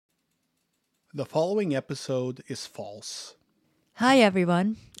The following episode is false. Hi,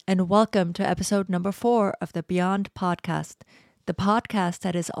 everyone, and welcome to episode number 4 of the Beyond podcast, the podcast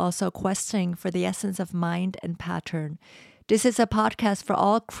that is also questing for the essence of mind and pattern. This is a podcast for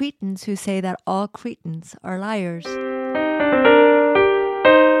all cretins who say that all cretins are liars.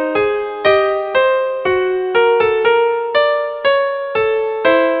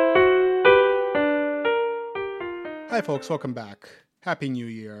 Hi folks, welcome back. Happy New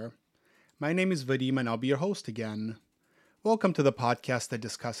Year. My name is Vadim and I'll be your host again. Welcome to the podcast that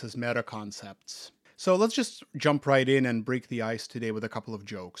discusses meta concepts. So let's just jump right in and break the ice today with a couple of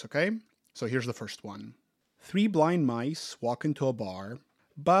jokes, okay? So here's the first one. 3 blind mice walk into a bar,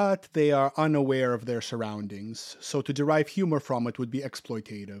 but they are unaware of their surroundings, so to derive humor from it would be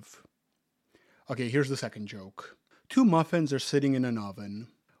exploitative. Okay, here's the second joke. 2 muffins are sitting in an oven.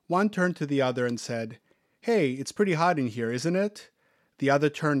 One turned to the other and said, "Hey, it's pretty hot in here, isn't it?" The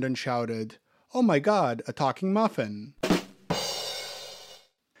other turned and shouted, "Oh my God, a talking muffin."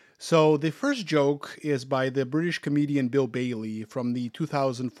 So the first joke is by the British comedian Bill Bailey from the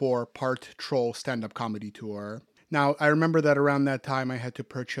 2004 Part Troll stand-up comedy tour. Now, I remember that around that time I had to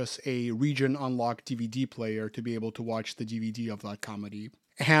purchase a region unlocked DVD player to be able to watch the DVD of that comedy.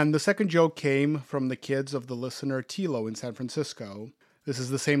 And the second joke came from the kids of the listener Tilo in San Francisco. This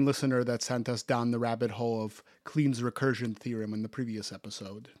is the same listener that sent us down the rabbit hole of Kleen's recursion theorem in the previous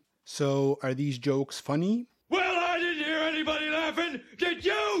episode. So, are these jokes funny? Well, I didn't hear anybody laughing. Did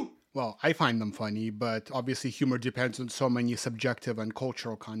you? Well, I find them funny, but obviously humor depends on so many subjective and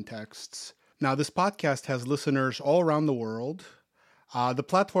cultural contexts. Now, this podcast has listeners all around the world. The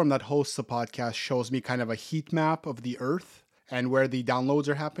platform that hosts the podcast shows me kind of a heat map of the Earth and where the downloads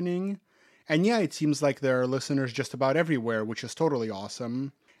are happening. And yeah, it seems like there are listeners just about everywhere, which is totally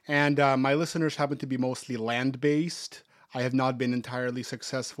awesome. And my listeners happen to be mostly land-based. I have not been entirely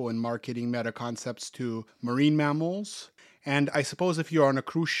successful in marketing meta concepts to marine mammals. And I suppose if you're on a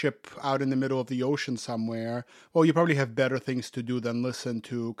cruise ship out in the middle of the ocean somewhere, well, you probably have better things to do than listen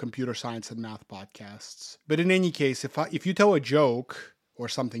to computer science and math podcasts. But in any case, if you tell a joke, or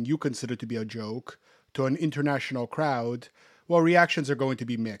something you consider to be a joke, to an international crowd, well, reactions are going to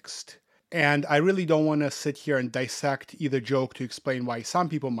be mixed. And I really don't want to sit here and dissect either joke to explain why some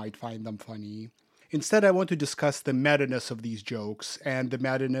people might find them funny. Instead, I want to discuss the metaness of these jokes and the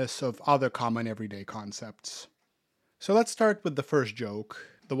metaness of other common everyday concepts. So let's start with the first joke,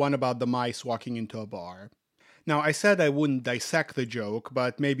 the one about the mice walking into a bar. Now, I said I wouldn't dissect the joke,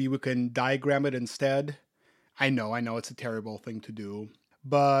 but maybe we can diagram it instead. I know, it's a terrible thing to do.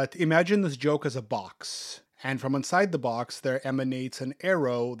 But imagine this joke as a box. And from inside the box, there emanates an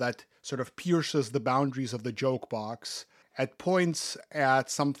arrow that sort of pierces the boundaries of the joke box. It points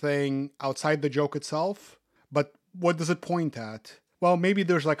at something outside the joke itself. But what does it point at? Well, maybe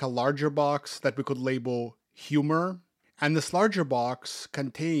there's like a larger box that we could label humor. And this larger box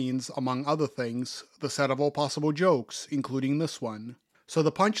contains, among other things, the set of all possible jokes, including this one. So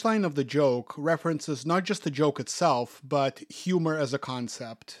the punchline of the joke references not just the joke itself, but humor as a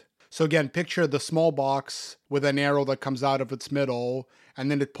concept. So again, picture the small box with an arrow that comes out of its middle,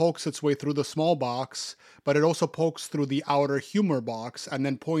 and then it pokes its way through the small box, but it also pokes through the outer humor box and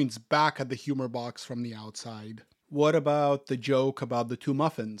then points back at the humor box from the outside. What about the joke about the 2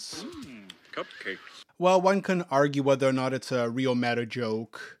 muffins? Cupcakes. Well, one can argue whether or not it's a real meta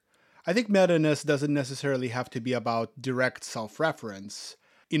joke. I think metaness doesn't necessarily have to be about direct self-reference.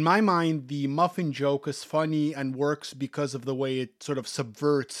 In my mind, the muffin joke is funny and works because of the way it sort of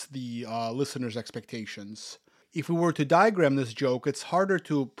subverts the listener's expectations. If we were to diagram this joke, it's harder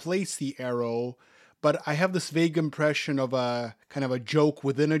to place the arrow, but I have this vague impression of a kind of a joke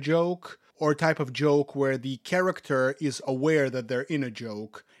within a joke, or a type of joke where the character is aware that they're in a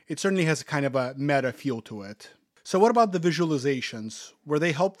joke. It certainly has kind of a meta feel to it. So what about the visualizations? Were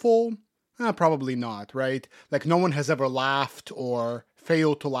they helpful? Probably not, right? Like no one has ever laughed or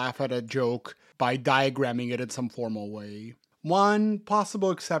failed to laugh at a joke by diagramming it in some formal way. One possible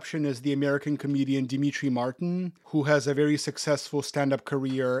exception is the American comedian Demetri Martin, who has a very successful stand-up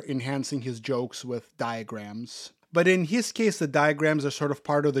career enhancing his jokes with diagrams. But in his case, the diagrams are sort of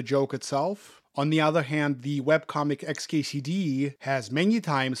part of the joke itself. On the other hand, the webcomic XKCD has many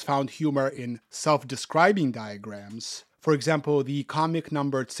times found humor in self-describing diagrams. For example, the comic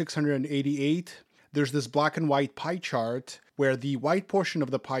numbered 688, there's this black and white pie chart where the white portion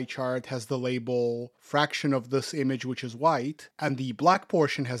of the pie chart has the label fraction of this image, which is white, and the black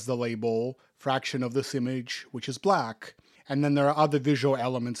portion has the label fraction of this image, which is black. And then there are other visual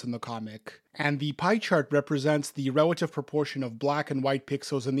elements in the comic. And the pie chart represents the relative proportion of black and white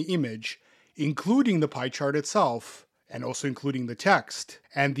pixels in the image, including the pie chart itself. and also including the text.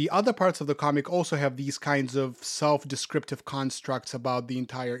 And the other parts of the comic also have these kinds of self-descriptive constructs about the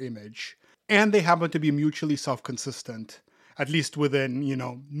entire image. And they happen to be mutually self-consistent, at least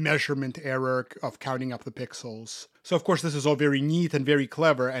within, measurement error of counting up the pixels. So of course this is all very neat and very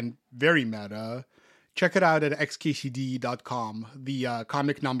clever and very meta. Check it out at xkcd.com. The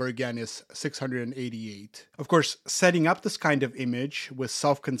comic number again is 688. Of course, setting up this kind of image with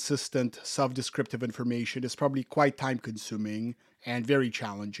self-consistent, self-descriptive information is probably quite time-consuming and very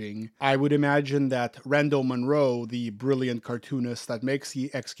challenging. I would imagine that Randall Munroe, the brilliant cartoonist that makes the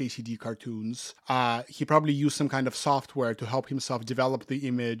XKCD cartoons, he probably used some kind of software to help himself develop the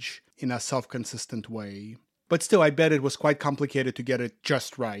image in a self-consistent way. But still, I bet it was quite complicated to get it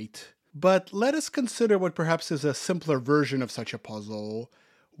just right. But let us consider what perhaps is a simpler version of such a puzzle,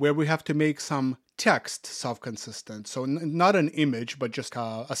 where we have to make some text self-consistent. So not an image, but just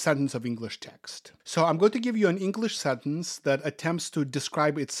a sentence of English text. So I'm going to give you an English sentence that attempts to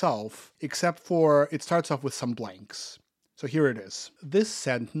describe itself, except for it starts off with some blanks. So here it is. This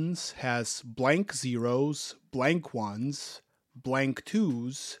sentence has blank zeros, blank ones, blank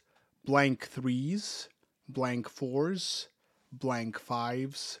twos, blank threes, blank fours, blank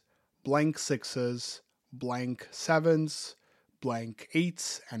fives, blank sixes, blank sevens, blank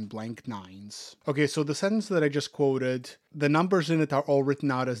eights, and blank nines. Okay, so the sentence that I just quoted, the numbers in it are all written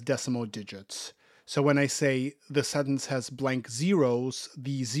out as decimal digits. So when I say the sentence has blank zeros,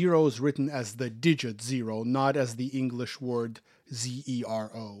 the zero is written as the digit zero, not as the English word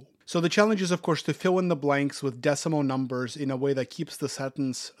zero. So the challenge is, of course, to fill in the blanks with decimal numbers in a way that keeps the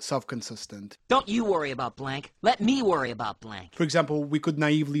sentence self-consistent. Don't you worry about blank. Let me worry about blank. For example, we could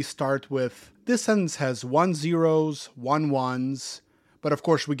naively start with, this sentence has 1 zeros, 1 ones, but of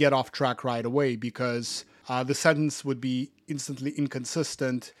course we get off track right away because the sentence would be instantly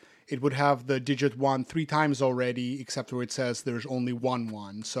inconsistent. It would have the digit 1 3 times already, except where it says there's only 1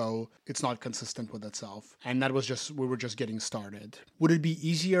 1, so it's not consistent with itself. And we were just getting started. Would it be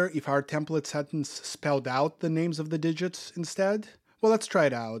easier if our template sentence spelled out the names of the digits instead? Well, let's try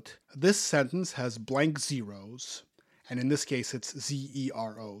it out. This sentence has blank zeros, and in this case it's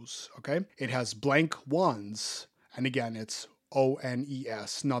zeros, okay? It has blank ones, and again it's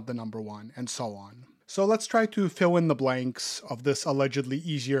ones, not the number 1, and so on. So let's try to fill in the blanks of this allegedly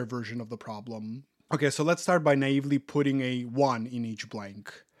easier version of the problem. Okay, so let's start by naively putting a 1 in each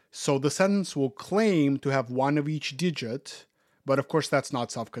blank. So the sentence will claim to have 1 of each digit, but of course that's not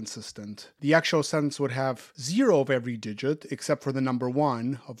self-consistent. The actual sentence would have 0 of every digit, except for the number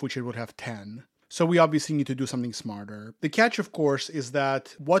 1, of which it would have 10. So we obviously need to do something smarter. The catch, of course, is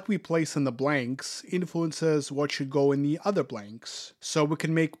that what we place in the blanks influences what should go in the other blanks. So we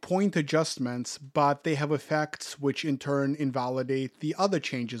can make point adjustments, but they have effects which in turn invalidate the other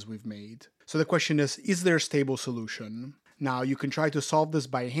changes we've made. So the question is there a stable solution? Now, you can try to solve this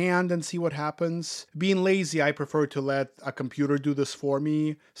by hand and see what happens. Being lazy, I prefer to let a computer do this for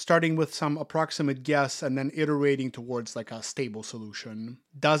me, starting with some approximate guess and then iterating towards like a stable solution.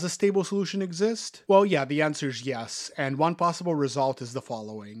 Does a stable solution exist? Well, yeah, the answer is yes, and one possible result is the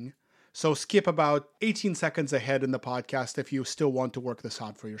following. So skip about 18 seconds ahead in the podcast if you still want to work this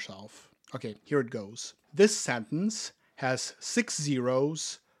out for yourself. Okay, here it goes. This sentence has 6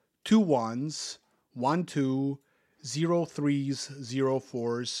 zeros, 2 ones, 1 2, 0 3s, 0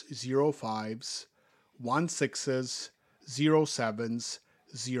 4s, 0 5s, 1 6s, 0 7s,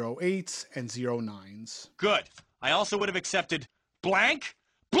 0 8s, and 0 9s. Good. I also would have accepted blank.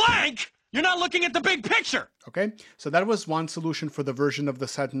 Blank? You're not looking at the big picture. Okay, so that was one solution for the version of the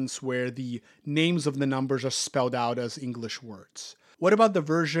sentence where the names of the numbers are spelled out as English words. What about the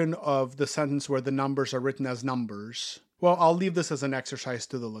version of the sentence where the numbers are written as numbers? Well, I'll leave this as an exercise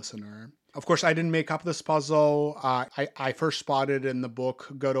to the listener. Of course, I didn't make up this puzzle. I first spotted in the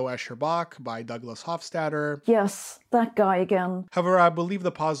book Godot Escher Bach by Douglas Hofstadter. Yes, that guy again. However, I believe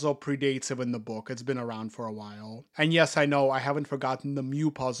the puzzle predates him in the book. It's been around for a while. And yes, I know I haven't forgotten the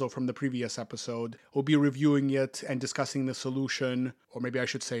Mew puzzle from the previous episode. We'll be reviewing it and discussing the solution, or maybe I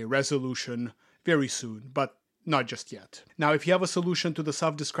should say resolution, very soon. But not just yet. Now, if you have a solution to the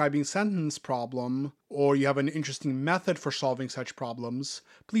self-describing sentence problem, or you have an interesting method for solving such problems,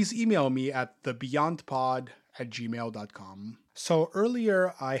 please email me at thebeyondpod@gmail.com. So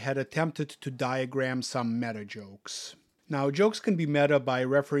earlier, I had attempted to diagram some meta jokes. Now, jokes can be meta by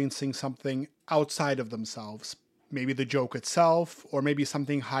referencing something outside of themselves. Maybe the joke itself, or maybe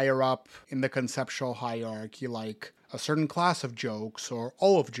something higher up in the conceptual hierarchy, like a certain class of jokes, or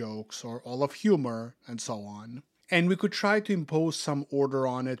all of humor, and so on. And we could try to impose some order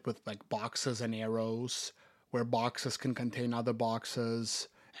on it with like boxes and arrows, where boxes can contain other boxes,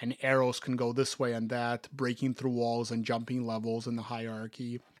 and arrows can go this way and that, breaking through walls and jumping levels in the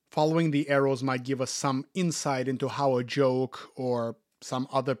hierarchy. Following the arrows might give us some insight into how a joke or some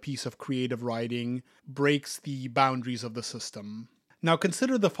other piece of creative writing breaks the boundaries of the system. Now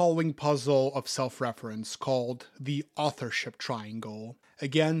consider the following puzzle of self-reference called the authorship triangle.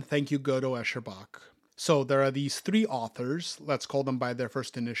 Again, thank you, Godo Escherbach. So there are these three authors, let's call them by their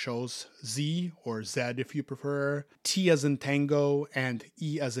first initials, Z or Z if you prefer, T as in tango, and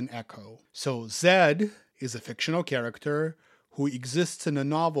E as in echo. So Z is a fictional character who exists in a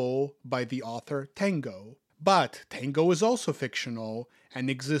novel by the author Tango. But Tango is also fictional and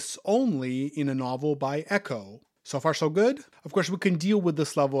exists only in a novel by Echo. So far so good? Of course we can deal with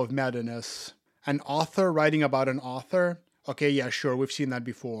this level of metaness. An author writing about an author? Okay, yeah, sure, we've seen that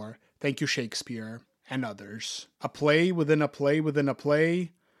before. Thank you, Shakespeare. And others. A play within a play within a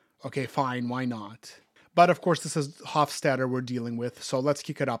play? Okay, fine, why not? But of course this is Hofstadter we're dealing with, so let's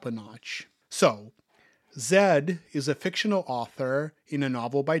kick it up a notch. So, Z is a fictional author in a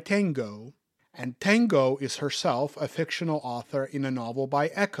novel by Tango, and Tango is herself a fictional author in a novel by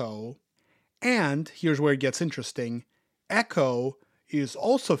Echo, and here's where it gets interesting, Echo is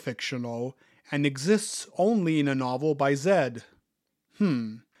also fictional and exists only in a novel by Z.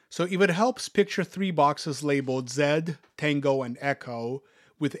 So if it helps, picture three boxes labeled Z, Tango, and Echo,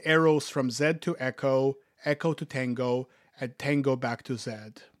 with arrows from Z to Echo, Echo to Tango, and Tango back to Z.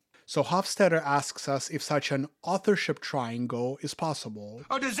 So Hofstadter asks us if such an authorship triangle is possible.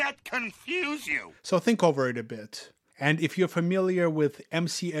 Oh, does that confuse you? So think over it a bit. And if you're familiar with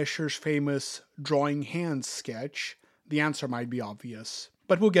M.C. Escher's famous drawing hands sketch, the answer might be obvious.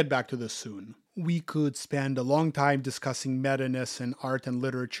 But we'll get back to this soon. We could spend a long time discussing metaness in art and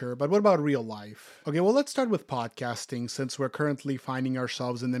literature, but what about real life? Okay, well, let's start with podcasting, since we're currently finding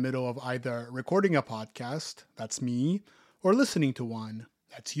ourselves in the middle of either recording a podcast, that's me, or listening to one,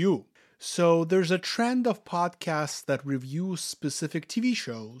 that's you. So there's a trend of podcasts that review specific TV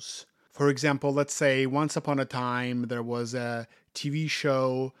shows. For example, let's say once upon a time there was a TV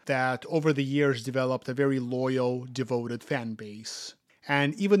show that over the years developed a very loyal, devoted fan base.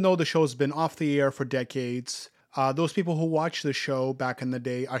 And even though the show's been off the air for decades, those people who watched the show back in the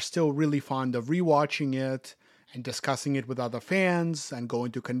day are still really fond of rewatching it and discussing it with other fans and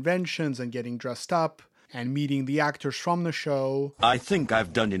going to conventions and getting dressed up and meeting the actors from the show. I think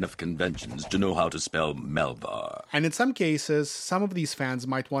I've done enough conventions to know how to spell Melvar. And in some cases, some of these fans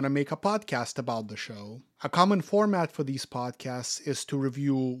might want to make a podcast about the show. A common format for these podcasts is to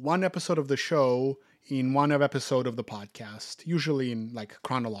review one episode of the show in one episode of the podcast, usually in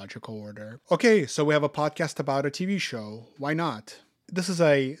chronological order. Okay, so we have a podcast about a TV show. Why not? This is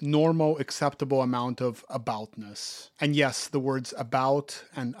a normal, acceptable amount of aboutness. And yes, the words about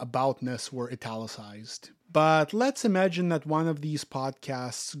and aboutness were italicized. But let's imagine that one of these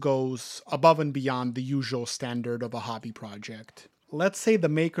podcasts goes above and beyond the usual standard of a hobby project. Let's say the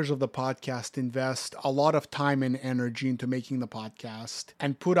makers of the podcast invest a lot of time and energy into making the podcast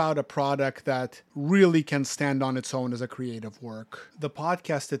and put out a product that really can stand on its own as a creative work. The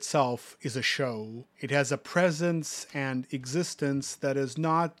podcast itself is a show. It has a presence and existence that is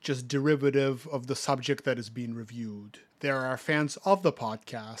not just derivative of the subject that is being reviewed. There are fans of the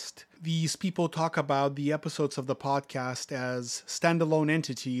podcast. These people talk about the episodes of the podcast as standalone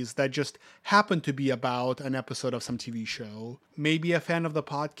entities that just happen to be about an episode of some TV show. Maybe a fan of the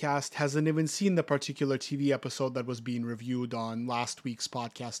podcast hasn't even seen the particular TV episode that was being reviewed on last week's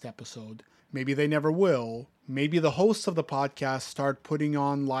podcast episode. Maybe they never will. Maybe the hosts of the podcast start putting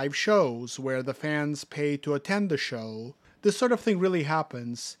on live shows where the fans pay to attend the show. This sort of thing really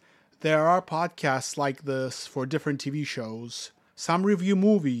happens. There are podcasts like this for different TV shows. Some review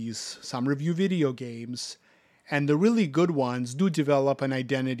movies, some review video games, and the really good ones do develop an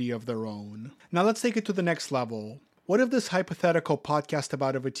identity of their own. Now let's take it to the next level. What if this hypothetical podcast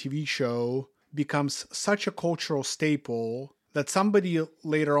about a TV show becomes such a cultural staple that somebody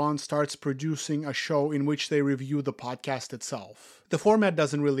later on starts producing a show in which they review the podcast itself? The format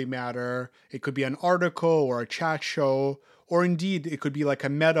doesn't really matter. It could be an article or a chat show, or indeed it could be like a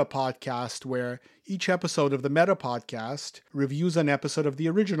meta podcast where each episode of the meta podcast reviews an episode of the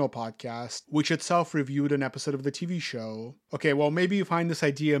original podcast, which itself reviewed an episode of the TV show. Okay, well, maybe you find this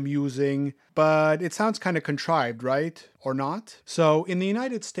idea amusing, but it sounds kind of contrived, right? Or not? So in the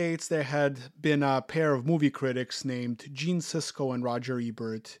United States, there had been a pair of movie critics named Gene Siskel and Roger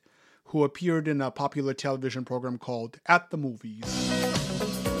Ebert, who appeared in a popular television program called At the Movies.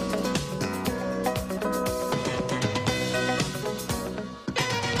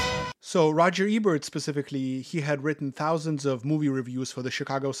 So Roger Ebert specifically, he had written thousands of movie reviews for the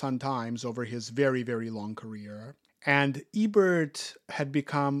Chicago Sun-Times over his very, very long career. And Ebert had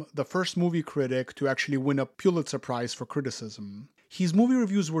become the first movie critic to actually win a Pulitzer Prize for criticism. His movie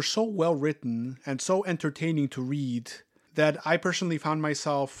reviews were so well written and so entertaining to read that I personally found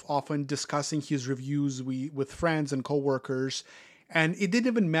myself often discussing his reviews with friends and coworkers, and it didn't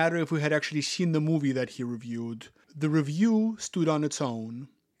even matter if we had actually seen the movie that he reviewed. The review stood on its own.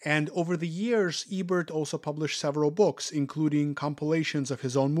 And over the years, Ebert also published several books, including compilations of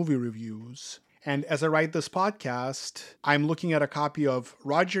his own movie reviews. And as I write this podcast, I'm looking at a copy of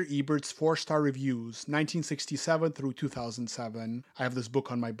Roger Ebert's 4-Star Reviews, 1967 through 2007. I have this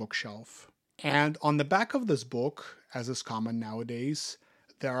book on my bookshelf. And on the back of this book, as is common nowadays,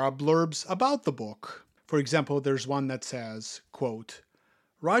 there are blurbs about the book. For example, there's one that says, quote,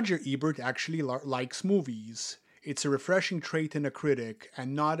 Roger Ebert actually likes movies. It's a refreshing trait in a critic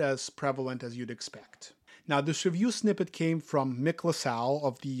and not as prevalent as you'd expect. Now, this review snippet came from Mick LaSalle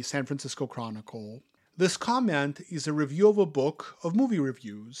of the San Francisco Chronicle. This comment is a review of a book of movie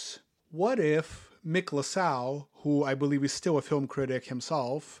reviews. What if Mick LaSalle, who I believe is still a film critic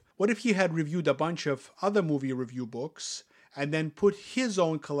himself, what if he had reviewed a bunch of other movie review books and then put his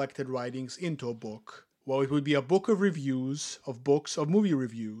own collected writings into a book? Well, it would be a book of reviews of books of movie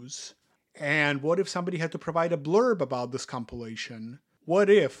reviews. And what if somebody had to provide a blurb about this compilation? What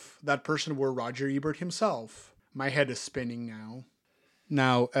if that person were Roger Ebert himself? My head is spinning now.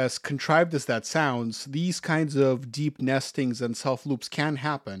 Now, as contrived as that sounds, these kinds of deep nestings and self-loops can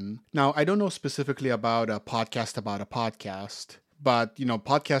happen. Now, I don't know specifically about a podcast, but,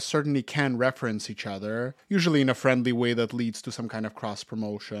 podcasts certainly can reference each other, usually in a friendly way that leads to some kind of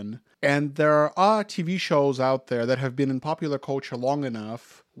cross-promotion. And there are TV shows out there that have been in popular culture long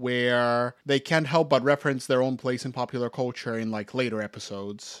enough where they can't help but reference their own place in popular culture in later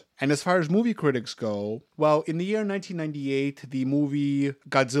episodes. And as far as movie critics go, well, in the year 1998, the movie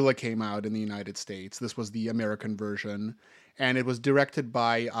Godzilla came out in the United States. This was the American version. And it was directed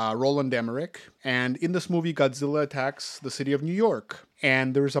by Roland Emmerich. And in this movie, Godzilla attacks the city of New York.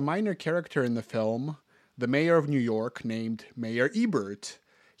 And there's a minor character in the film, the mayor of New York, named Mayor Ebert.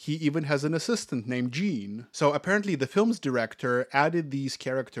 He even has an assistant named Gene. So apparently the film's director added these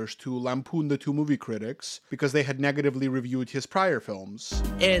characters to lampoon the two movie critics because they had negatively reviewed his prior films.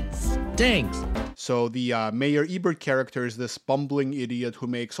 It stinks! So the Mayor Ebert character is this bumbling idiot who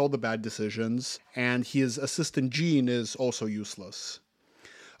makes all the bad decisions, and his assistant Gene is also useless.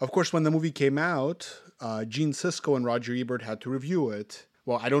 Of course, when the movie came out, Gene Siskel and Roger Ebert had to review it.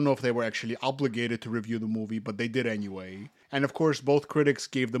 Well, I don't know if they were actually obligated to review the movie, but they did anyway. And of course, both critics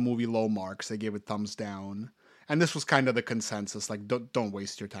gave the movie low marks. They gave it thumbs down. And this was kind of the consensus, don't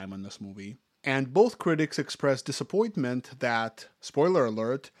waste your time on this movie. And both critics expressed disappointment that, spoiler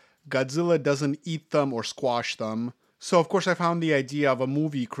alert, Godzilla doesn't eat them or squash them. So of course I found the idea of a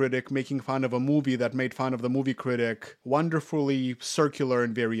movie critic making fun of a movie that made fun of the movie critic wonderfully circular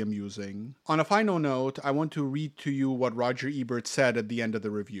and very amusing. On a final note, I want to read to you what Roger Ebert said at the end of the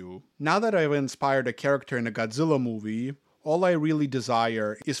review. Now that I've inspired a character in a Godzilla movie, all I really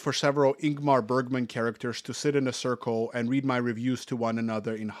desire is for several Ingmar Bergman characters to sit in a circle and read my reviews to one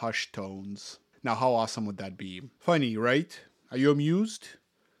another in hushed tones. Now how awesome would that be? Funny, right? Are you amused?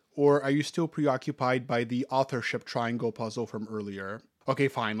 Or are you still preoccupied by the authorship triangle puzzle from earlier? Okay,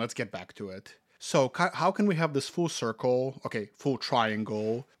 fine, let's get back to it. So, how can we have this full circle, full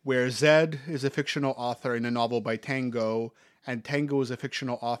triangle, where Zed is a fictional author in a novel by Tango, and Tango is a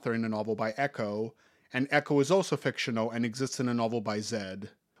fictional author in a novel by Echo, and Echo is also fictional and exists in a novel by Zed?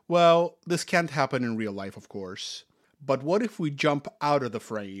 Well, this can't happen in real life, of course. But what if we jump out of the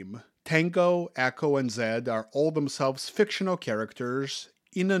frame? Tango, Echo, and Zed are all themselves fictional characters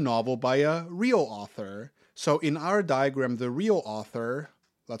in a novel by a real author. So in our diagram, the real author,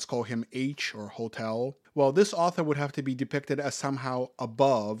 let's call him H or Hotel, well, this author would have to be depicted as somehow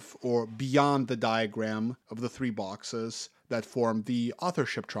above or beyond the diagram of the three boxes that form the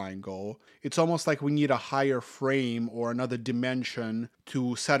authorship triangle. It's almost like we need a higher frame or another dimension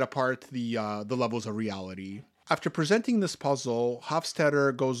to set apart the levels of reality. After presenting this puzzle,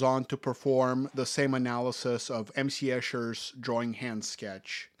 Hofstadter goes on to perform the same analysis of M.C. Escher's drawing hand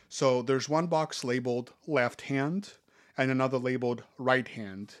sketch. So there's one box labeled left hand and another labeled right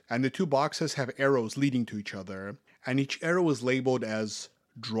hand. And the two boxes have arrows leading to each other. And each arrow is labeled as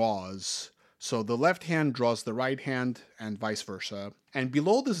draws. So the left hand draws the right hand and vice versa. And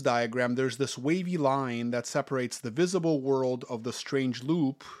below this diagram, there's this wavy line that separates the visible world of the strange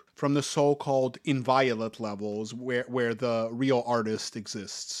loop from the so-called inviolate levels where the real artist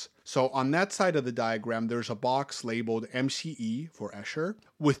exists. So on that side of the diagram, there's a box labeled MCE for Escher,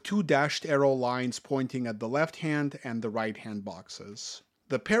 with two dashed arrow lines pointing at the left hand and the right hand boxes.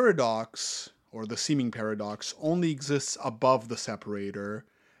 The paradox, or the seeming paradox, only exists above the separator,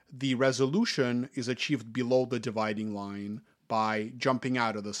 the resolution is achieved below the dividing line by jumping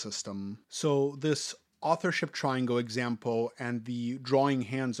out of the system. So this authorship triangle example and the drawing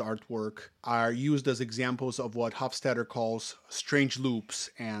hands artwork are used as examples of what Hofstadter calls strange loops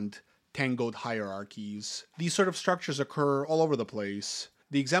and tangled hierarchies. These sort of structures occur all over the place.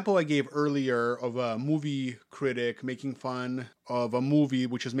 The example I gave earlier of a movie critic making fun of a movie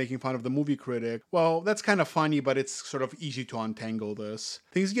which is making fun of the movie critic, well, that's kind of funny, but it's sort of easy to untangle this.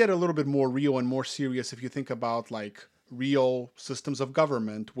 Things get a little bit more real and more serious if you think about like real systems of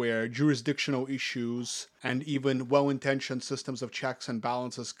government where jurisdictional issues and even well-intentioned systems of checks and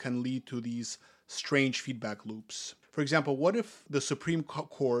balances can lead to these strange feedback loops. For example, what if the Supreme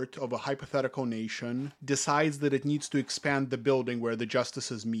Court of a hypothetical nation decides that it needs to expand the building where the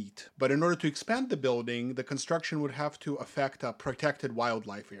justices meet? But in order to expand the building, the construction would have to affect a protected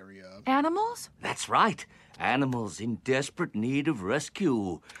wildlife area. Animals? That's right. Animals in desperate need of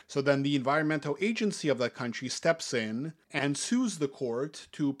rescue. So then the environmental agency of that country steps in and sues the court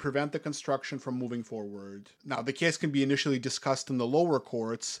to prevent the construction from moving forward. Now, the case can be initially discussed in the lower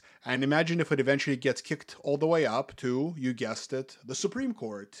courts, and imagine if it eventually gets kicked all the way up to, you guessed it, the Supreme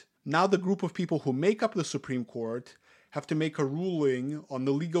Court. Now the group of people who make up the Supreme Court have to make a ruling on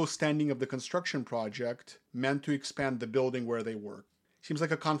the legal standing of the construction project meant to expand the building where they work. Seems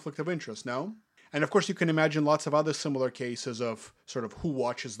like a conflict of interest, no? And of course, you can imagine lots of other similar cases of sort of who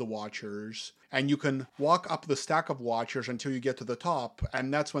watches the watchers. And you can walk up the stack of watchers until you get to the top,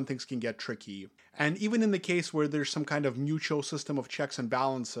 and that's when things can get tricky. And even in the case where there's some kind of mutual system of checks and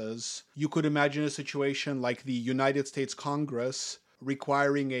balances, you could imagine a situation like the United States Congress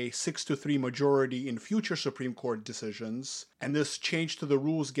requiring a 6-3 majority in future Supreme Court decisions, and this change to the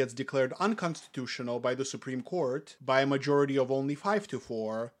rules gets declared unconstitutional by the Supreme Court by a majority of only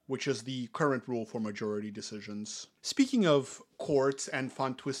 5-4, which is the current rule for majority decisions. Speaking of courts and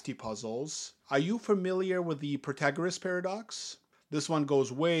fun twisty puzzles, are you familiar with the Protagoras paradox? This one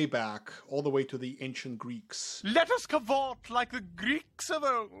goes way back, all the way to the ancient Greeks. Let us cavort like the Greeks of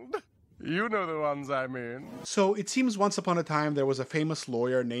old. You know the ones I mean. So it seems once upon a time there was a famous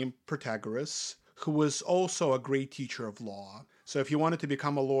lawyer named Protagoras who was also a great teacher of law. So if you wanted to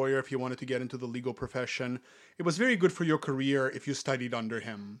become a lawyer, if you wanted to get into the legal profession, it was very good for your career if you studied under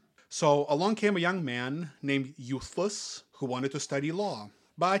him. So along came a young man named Euthyphus who wanted to study law.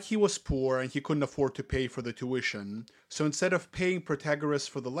 But he was poor and he couldn't afford to pay for the tuition. So instead of paying Protagoras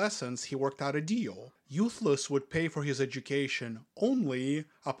for the lessons, he worked out a deal. Euthyphus would pay for his education only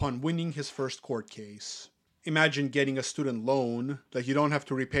upon winning his first court case. Imagine getting a student loan that you don't have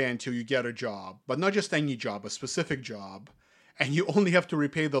to repay until you get a job. But not just any job, a specific job. And you only have to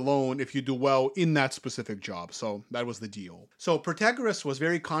repay the loan if you do well in that specific job. So that was the deal. So Protagoras was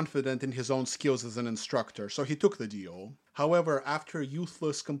very confident in his own skills as an instructor, so he took the deal. However, after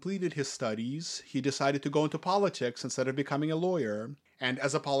Euthyphus completed his studies, he decided to go into politics instead of becoming a lawyer. And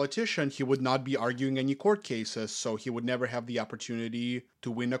as a politician, he would not be arguing any court cases, so he would never have the opportunity to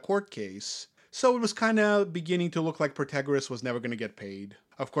win a court case. So it was kind of beginning to look like Protagoras was never going to get paid.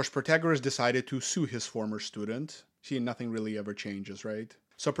 Of course, Protagoras decided to sue his former student. See, nothing really ever changes, right?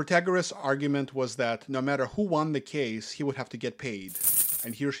 So Protagoras' argument was that no matter who won the case, he would have to get paid.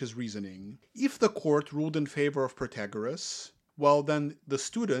 And here's his reasoning. If the court ruled in favor of Protagoras, well then the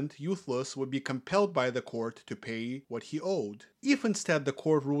student, Euthyphus, would be compelled by the court to pay what he owed. If instead the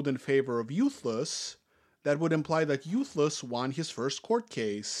court ruled in favor of Euthyphus, that would imply that Euthyphus won his first court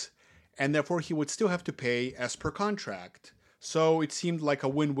case, and therefore he would still have to pay as per contract. So it seemed like a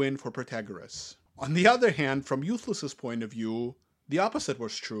win-win for Protagoras. On the other hand, from Euthyphus' point of view, the opposite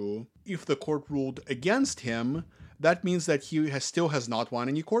was true. If the court ruled against him, that means that he still has not won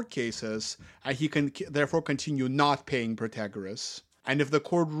any court cases, and he can therefore continue not paying Protagoras. And if the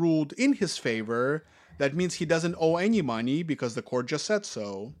court ruled in his favor, that means he doesn't owe any money because the court just said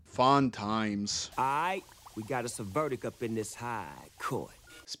so. Fun times. Alright, we got us a verdict up in this high court.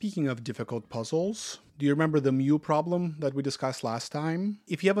 Speaking of difficult puzzles, do you remember the mu problem that we discussed last time?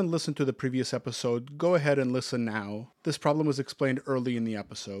 If you haven't listened to the previous episode, go ahead and listen now. This problem was explained early in the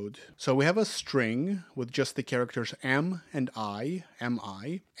episode. So we have a string with just the characters m and I,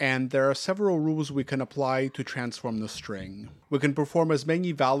 mi, and there are several rules we can apply to transform the string. We can perform as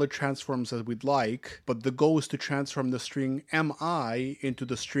many valid transforms as we'd like, but the goal is to transform the string mi into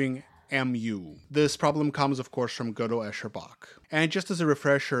the string mu. This problem comes, of course, from Gödel-Escher-Bach. And just as a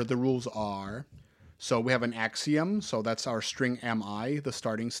refresher, the rules are, so we have an axiom, so that's our string mi, the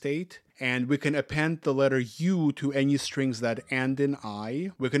starting state, And we can append the letter U to any strings that end in I.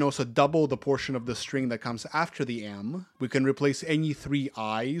 We can also double the portion of the string that comes after the M. We can replace any 3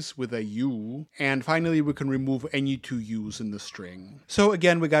 I's with a U. And finally, we can remove any 2 U's in the string. So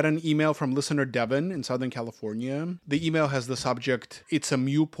again, we got an email from listener Devin in Southern California. The email has the subject, "It's a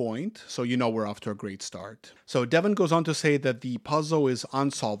mu point," so you know we're off to a great start. So Devin goes on to say that the puzzle is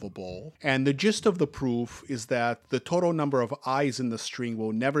unsolvable, and the gist of the proof is that the total number of I's in the string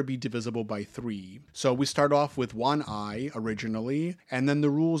will never be divisible by 3. So we start off with 1 I originally, and then the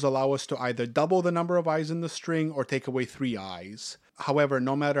rules allow us to either double the number of I's in the string or take away 3 I's. However,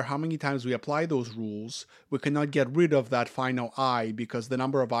 no matter how many times we apply those rules, we cannot get rid of that final I because the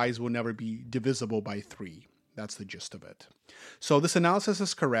number of I's will never be divisible by 3. That's the gist of it. So this analysis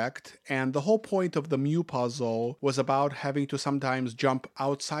is correct, and the whole point of the mu puzzle was about having to sometimes jump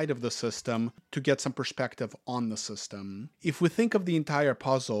outside of the system to get some perspective on the system. If we think of the entire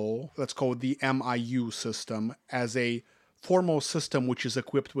puzzle, let's call it the MIU system, as a formal system which is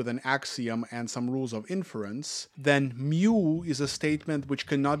equipped with an axiom and some rules of inference, then mu is a statement which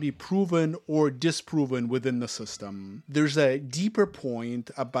cannot be proven or disproven within the system. There's a deeper point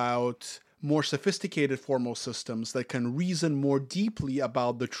about more sophisticated formal systems that can reason more deeply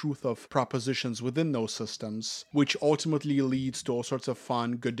about the truth of propositions within those systems, which ultimately leads to all sorts of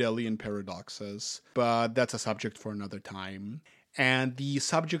fun Gödelian paradoxes. But that's a subject for another time. And the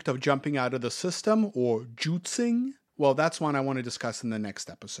subject of jumping out of the system, or jutzing, well, that's one I want to discuss in the next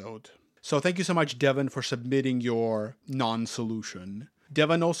episode. So thank you so much, Devin, for submitting your non-solution.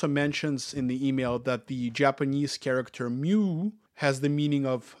 Devin also mentions in the email that the Japanese character mu has the meaning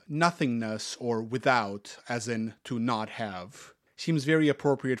of nothingness or without, as in to not have. Seems very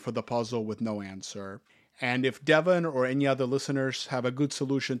appropriate for the puzzle with no answer. And if Devin or any other listeners have a good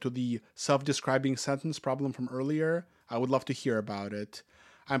solution to the self-describing sentence problem from earlier, I would love to hear about it.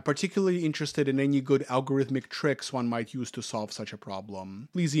 I'm particularly interested in any good algorithmic tricks one might use to solve such a problem.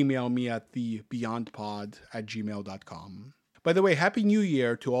 Please email me at thebeyondpod@gmail.com. By the way, Happy New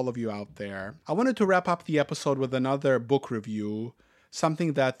Year to all of you out there. I wanted to wrap up the episode with another book review,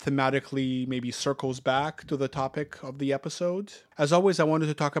 something that thematically maybe circles back to the topic of the episode. As always, I wanted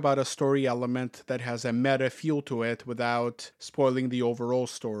to talk about a story element that has a meta feel to it without spoiling the overall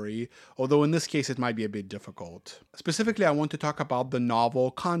story, although in this case it might be a bit difficult. Specifically, I want to talk about the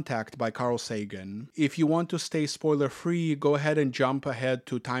novel Contact by Carl Sagan. If you want to stay spoiler-free, go ahead and jump ahead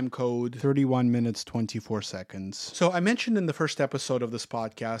to time code 31 minutes 24 seconds. So I mentioned in the first episode of this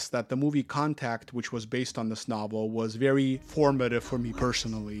podcast that the movie Contact, which was based on this novel, was very formative for me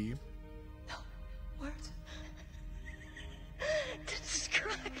personally. No words to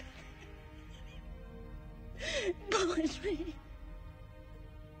describe poetry.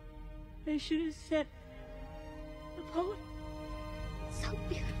 I should have said a poem. So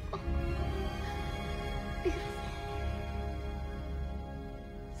beautiful. Beautiful.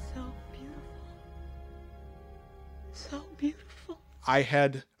 So beautiful. So beautiful. I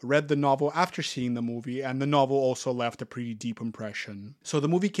had read the novel after seeing the movie, and the novel also left a pretty deep impression. So the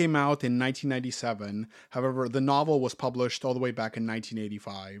movie came out in 1997. However, the novel was published all the way back in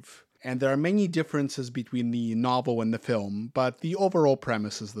 1985. And there are many differences between the novel and the film, but the overall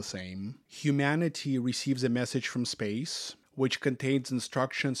premise is the same. Humanity receives a message from space, which contains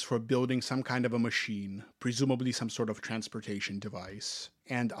instructions for building some kind of a machine, presumably some sort of transportation device.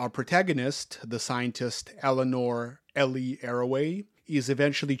 And our protagonist, the scientist Eleanor Ellie Arroway, is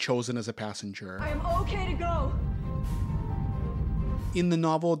eventually chosen as a passenger. I am okay to go. In the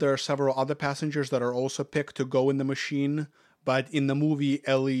novel, there are several other passengers that are also picked to go in the machine, but in the movie,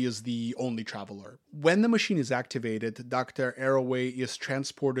 Ellie is the only traveler. When the machine is activated, Dr. Arroway is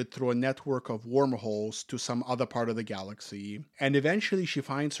transported through a network of wormholes to some other part of the galaxy, and eventually she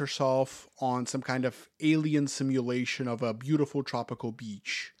finds herself on some kind of alien simulation of a beautiful tropical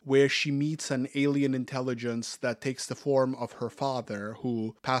beach, where she meets an alien intelligence that takes the form of her father,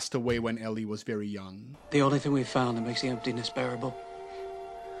 who passed away when Ellie was very young. The only thing we've found that makes the emptiness bearable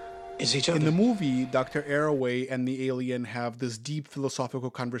is each other. In the movie, Dr. Arroway and the alien have this deep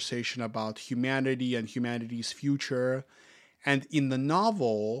philosophical conversation about humanity and humanity's future. And in the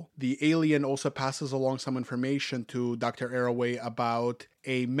novel, the alien also passes along some information to Dr. Arroway about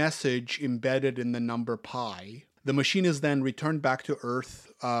a message embedded in the number pi. The machine is then returned back to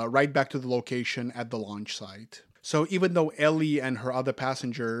Earth, right back to the location at the launch site. So even though Ellie and her other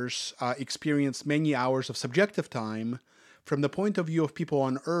passengers experience many hours of subjective time, from the point of view of people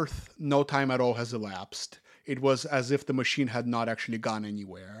on Earth, no time at all has elapsed. It was as if the machine had not actually gone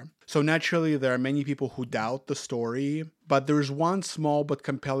anywhere. So naturally, there are many people who doubt the story, but there's one small but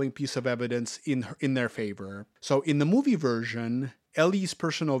compelling piece of evidence in their favor. So in the movie version, Ellie's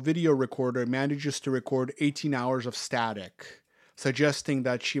personal video recorder manages to record 18 hours of static, suggesting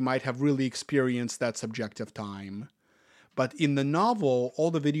that she might have really experienced that subjective time. But in the novel, all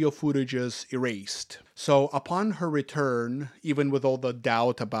the video footage is erased. So upon her return, even with all the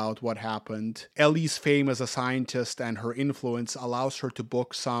doubt about what happened, Ellie's fame as a scientist and her influence allows her to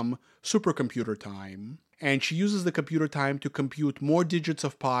book some supercomputer time. And she uses the computer time to compute more digits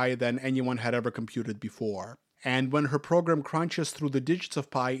of pi than anyone had ever computed before. And when her program crunches through the digits of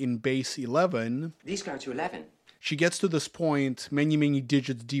pi in base 11... These go to 11. She gets to this point, many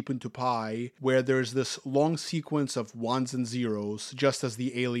digits deep into pi, where there's this long sequence of ones and zeros, just as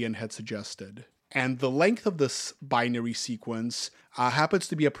the alien had suggested. And the length of this binary sequence happens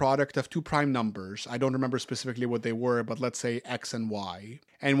to be a product of two prime numbers. I don't remember specifically what they were, but let's say x and y.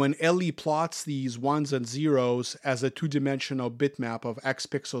 And when Ellie plots these ones and zeros as a two-dimensional bitmap of x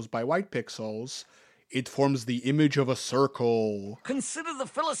pixels by y pixels, it forms the image of a circle. Consider the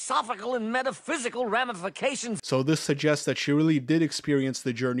philosophical and metaphysical ramifications. So this suggests that she really did experience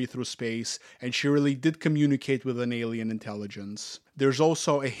the journey through space, and she really did communicate with an alien intelligence. There's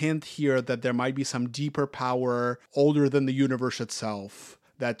also a hint here that there might be some deeper power older than the universe itself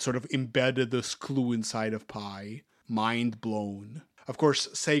that sort of embedded this clue inside of pi. Mind blown. Of course,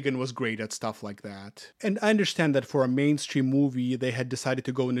 Sagan was great at stuff like that. And I understand that for a mainstream movie, they had decided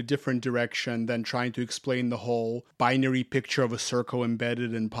to go in a different direction than trying to explain the whole binary picture of a circle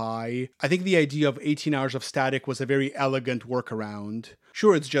embedded in pi. I think the idea of 18 hours of static was a very elegant workaround.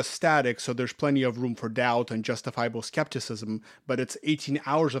 Sure, it's just static, so there's plenty of room for doubt and justifiable skepticism, but it's 18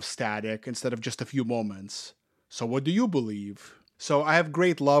 hours of static instead of just a few moments. So what do you believe? So I have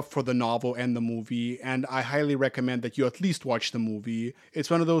great love for the novel and the movie, and I highly recommend that you at least watch the movie. It's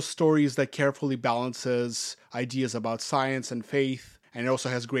one of those stories that carefully balances ideas about science and faith, and it also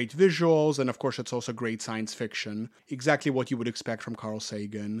has great visuals, and of course it's also great science fiction. Exactly what you would expect from Carl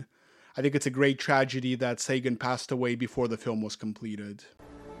Sagan. I think it's a great tragedy that Sagan passed away before the film was completed.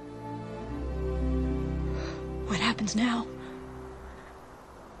 What happens now?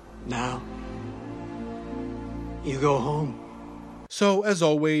 Now, you go home. So, as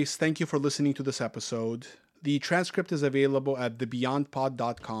always, thank you for listening to this episode. The transcript is available at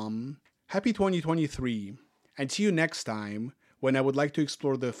thebeyondpod.com. Happy 2023, and see you next time when I would like to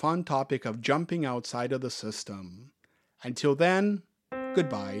explore the fun topic of jumping outside of the system. Until then,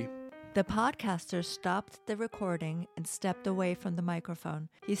 goodbye. The podcaster stopped the recording and stepped away from the microphone.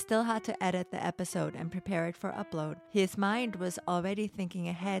 He still had to edit the episode and prepare it for upload. His mind was already thinking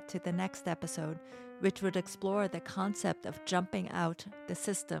ahead to the next episode, which would explore the concept of jumping out the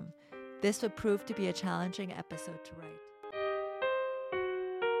system. This would prove to be a challenging episode to write.